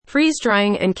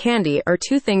Freeze-drying and candy are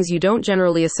two things you don't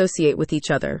generally associate with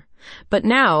each other. But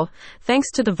now,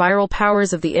 thanks to the viral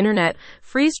powers of the internet,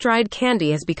 freeze-dried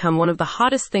candy has become one of the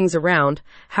hottest things around.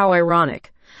 How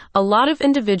ironic. A lot of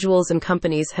individuals and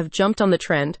companies have jumped on the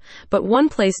trend, but one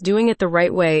place doing it the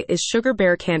right way is Sugar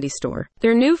Bear Candy Store.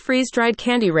 Their new freeze-dried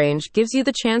candy range gives you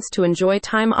the chance to enjoy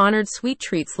time-honored sweet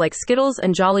treats like Skittles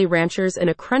and Jolly Ranchers in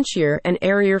a crunchier and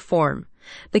airier form.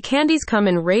 The candies come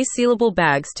in sealable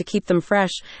bags to keep them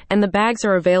fresh, and the bags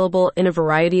are available in a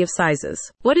variety of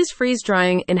sizes. What is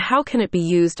freeze-drying and how can it be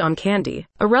used on candy?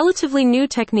 A relatively new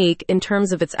technique in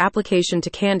terms of its application to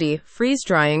candy,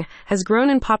 freeze-drying has grown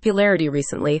in popularity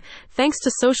recently thanks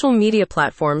to social media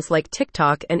platforms like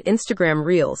TikTok and Instagram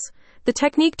Reels. The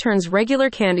technique turns regular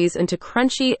candies into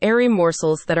crunchy, airy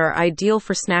morsels that are ideal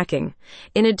for snacking.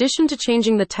 In addition to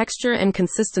changing the texture and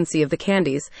consistency of the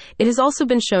candies, it has also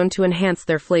been shown to enhance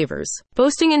their flavors.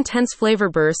 Boasting intense flavor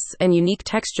bursts and unique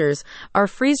textures, our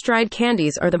freeze-dried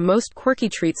candies are the most quirky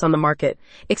treats on the market,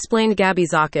 explained Gabby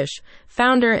Zakish,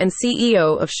 founder and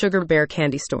CEO of Sugar Bear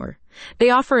Candy Store. They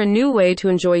offer a new way to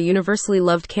enjoy universally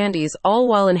loved candies, all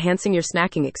while enhancing your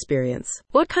snacking experience.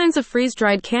 What kinds of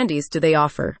freeze-dried candies do they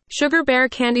offer? Sugar Bear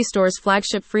Candy Store's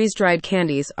flagship freeze-dried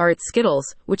candies are its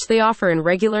Skittles, which they offer in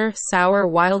regular, sour,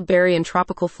 wild berry, and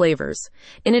tropical flavors.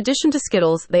 In addition to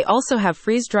Skittles, they also have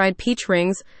freeze-dried peach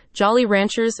rings, Jolly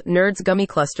Ranchers, Nerds gummy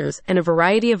clusters, and a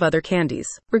variety of other candies.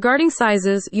 Regarding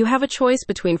sizes, you have a choice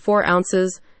between 4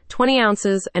 ounces, 20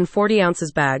 ounces, and 40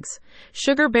 ounces bags.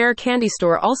 Sugar Bear Candy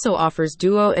Store also offers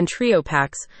duo and trio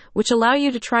packs, which allow you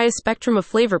to try a spectrum of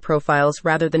flavor profiles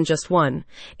rather than just one.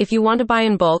 If you want to buy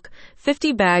in bulk,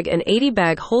 50-bag and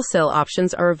 80-bag wholesale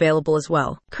options are available as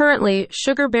well. Currently,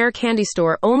 Sugar Bear Candy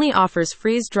Store only offers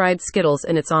freeze-dried Skittles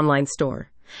in its online store.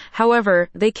 However,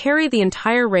 they carry the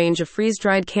entire range of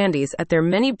freeze-dried candies at their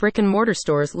many brick-and-mortar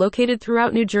stores located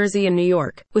throughout New Jersey and New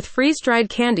York. With freeze-dried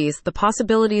candies, the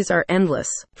possibilities are endless.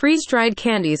 Freeze-dried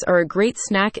candies are a great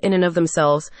snack in and of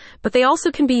themselves, but they also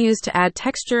can be used to add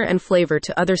texture and flavor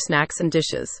to other snacks and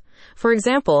dishes. For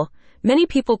example, many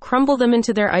people crumble them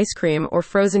into their ice cream or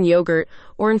frozen yogurt,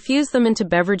 or infuse them into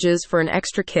beverages for an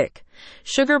extra kick.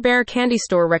 Sugar Bear Candy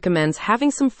Store recommends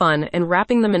having some fun and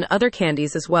wrapping them in other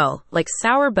candies as well, like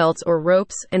sour belts or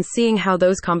ropes, and seeing how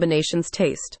those combinations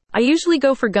taste. I usually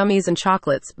go for gummies and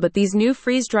chocolates, but these new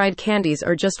freeze-dried candies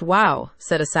are just wow,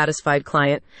 said a satisfied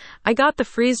client. I got the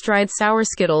freeze-dried sour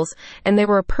Skittles, and they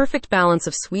were a perfect balance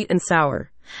of sweet and sour.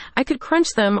 I could crunch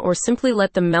them or simply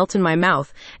let them melt in my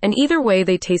mouth, and either way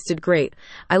they tasted great.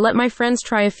 I let my friends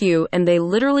try a few, and they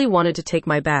literally wanted to take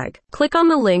my bag. Click on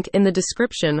the link in the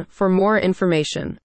description for more information.